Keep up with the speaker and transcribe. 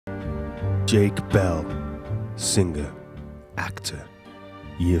Jake Bell, singer, actor,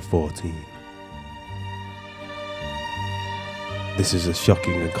 year 14. This is a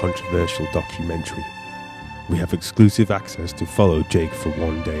shocking and controversial documentary. We have exclusive access to follow Jake for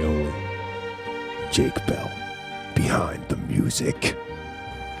one day only. Jake Bell, behind the music.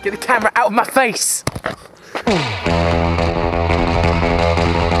 Get the camera out of my face!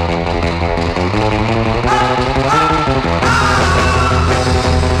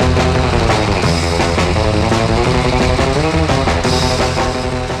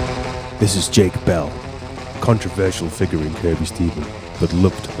 This is Jake Bell, a controversial figure in Kirkby Stephen, but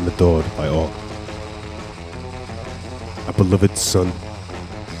loved and adored by all. A beloved son,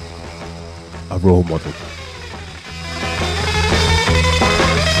 a role model.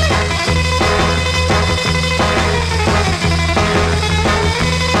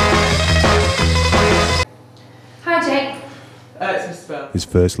 Hi Jake. It's Mr. Bell. His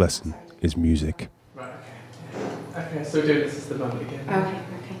first lesson is music. Right, okay. Okay, so we're doing this is the moment again. Okay. Okay.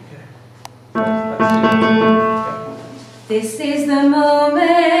 This is the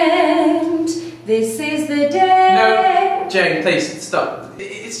moment. This is the day. No, Jane, please stop.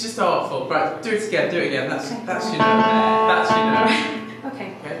 It's just awful. Right, do it again. Do it again. That's you know. That's you know.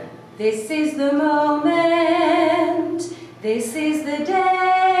 Okay. Okay. This is the moment. This is the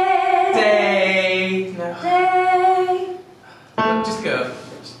day. Day. No. Day. Look, just go.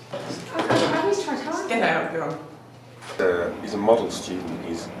 I always try to Just get out. Go on. He's a model student.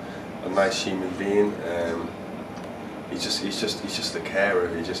 He's a nice human being. He's just a carer.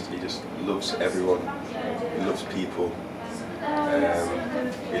 He just loves everyone. He loves people.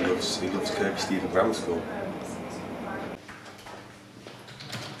 He loves Kirkby Stephen Grammar School.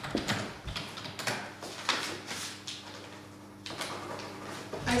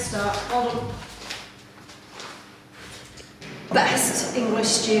 I start. Hold on. Best English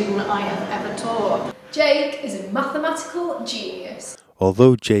student I have ever taught. Jake is a mathematical genius.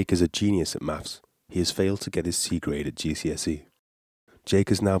 Although Jake is a genius at maths, he has failed to get his C grade at GCSE. Jake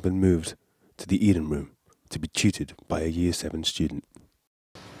has now been moved to the Eden room to be tutored by a year 7 student.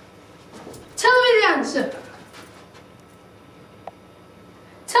 Tell me the answer.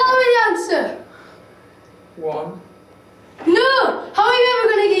 Tell me the answer. 1. No! How are you ever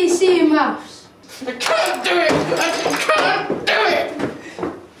going to get your C in maths? I can't do it! I can't do it!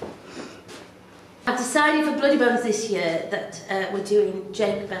 I've decided for Bloody Bones this year that we're doing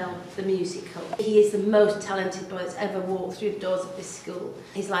Jake Bell, the musical. He is the most talented boy that's ever walked through the doors of this school.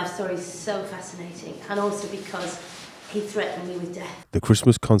 His life story is so fascinating, and also because he threatened me with death. The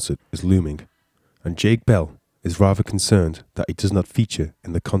Christmas concert is looming, and Jake Bell is rather concerned that he does not feature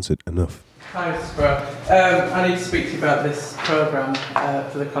in the concert enough. Hi, Mr. Bell. I need to speak to you about this programme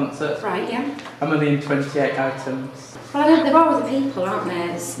for the concert. Right, yeah. I'm only in 28 items. Well, there are other people, aren't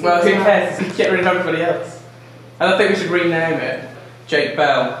there? Well, who cares? Get rid of everybody else. And I think we should rename it Jake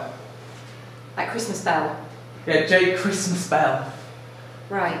Bell. Like Christmas Bell. Yeah, Jake Christmas Bell.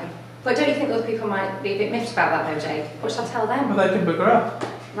 Right. But don't you think other people might be a bit miffed about that though, Jake? What shall I tell them? Well, they can bugger up.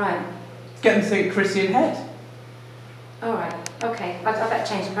 Right. Get them to think Christian head. Alright, okay. I better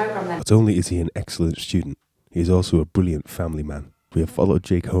change the programme then. Not only is he an excellent student, he is also a brilliant family man. We have followed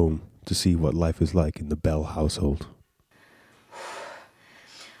Jake home to see what life is like in the Bell household.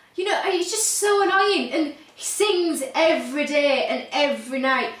 You know, he's just so annoying, and he sings every day and every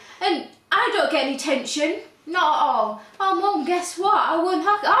night, and I don't get any attention, not at all. Oh Mum, guess what? I won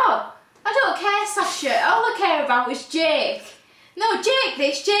hockey. Oh, I don't care, Sasha. All I care about is Jake. No, Jake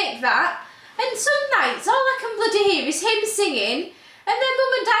this, Jake that. And some nights all I can bloody hear is him singing, and then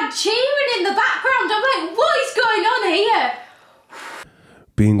Mum and Dad cheering in the background. I'm like, what is going on here?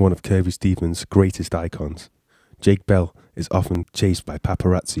 Being one of Kirkby Stephen's greatest icons, Jake Bell is often chased by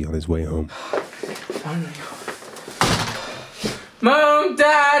paparazzi on his way home. Mum,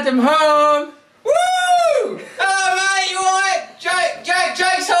 Dad, I'm home! Woo! Oh, mate, you alright?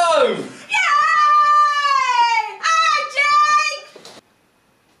 Jake's home! Yay! Ah, Jake!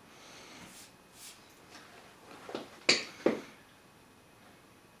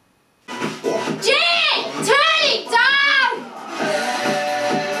 Jake, turn it down!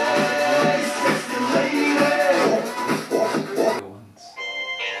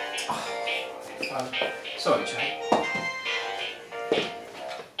 Sorry, Jake.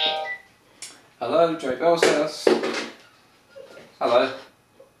 Hello, Jake Bell's house. Hello.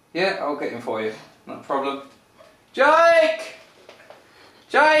 Yeah, I'll get him for you. No problem. Jake!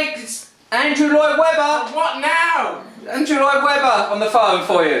 Jake, it's Andrew Lloyd Webber! What now? Andrew Lloyd Webber on the phone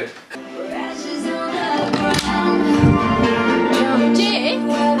for you. Jake!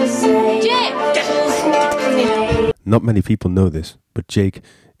 Not many people know this, but Jake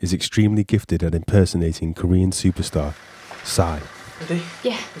is extremely gifted at impersonating Korean superstar Psy. Ready?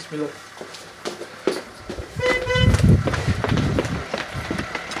 Yeah. Wish me luck.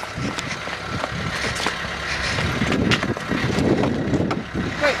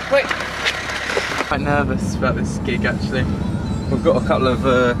 Wait. Quite nervous about this gig actually. We've got a couple of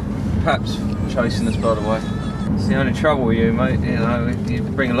paps chasing us, by the way. It's the only trouble with you, mate. You know, you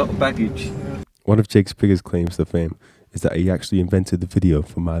bring a lot of baggage. One of Jake's biggest claims to fame is that he actually invented the video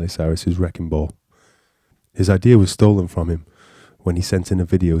for Miley Cyrus's Wrecking Ball. His idea was stolen from him when he sent in a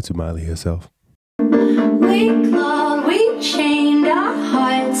video to Miley herself. We clawed, we chained our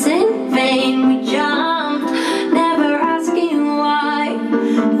hearts in vain. We jumped, never asking why.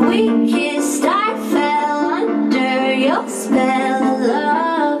 We kissed, I fell under your spell of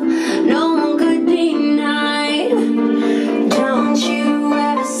love. No one could deny. Don't you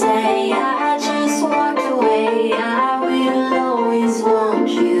ever say I just walked away. I will always want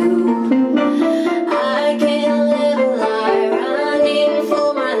you. I can't live a lie, running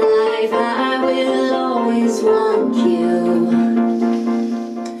for my life. I will always want you.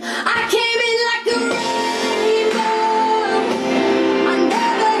 I came in like a rainbow. I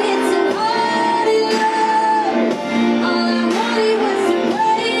never hit so hard in love. All I wanted was to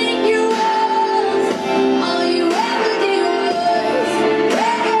break your walls. All you ever did was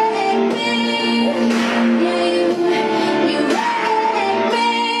wreck me. Yeah, you wrecked me.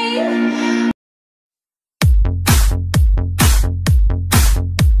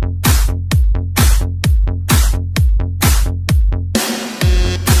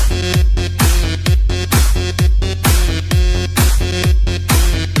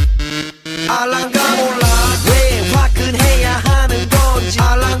 All I got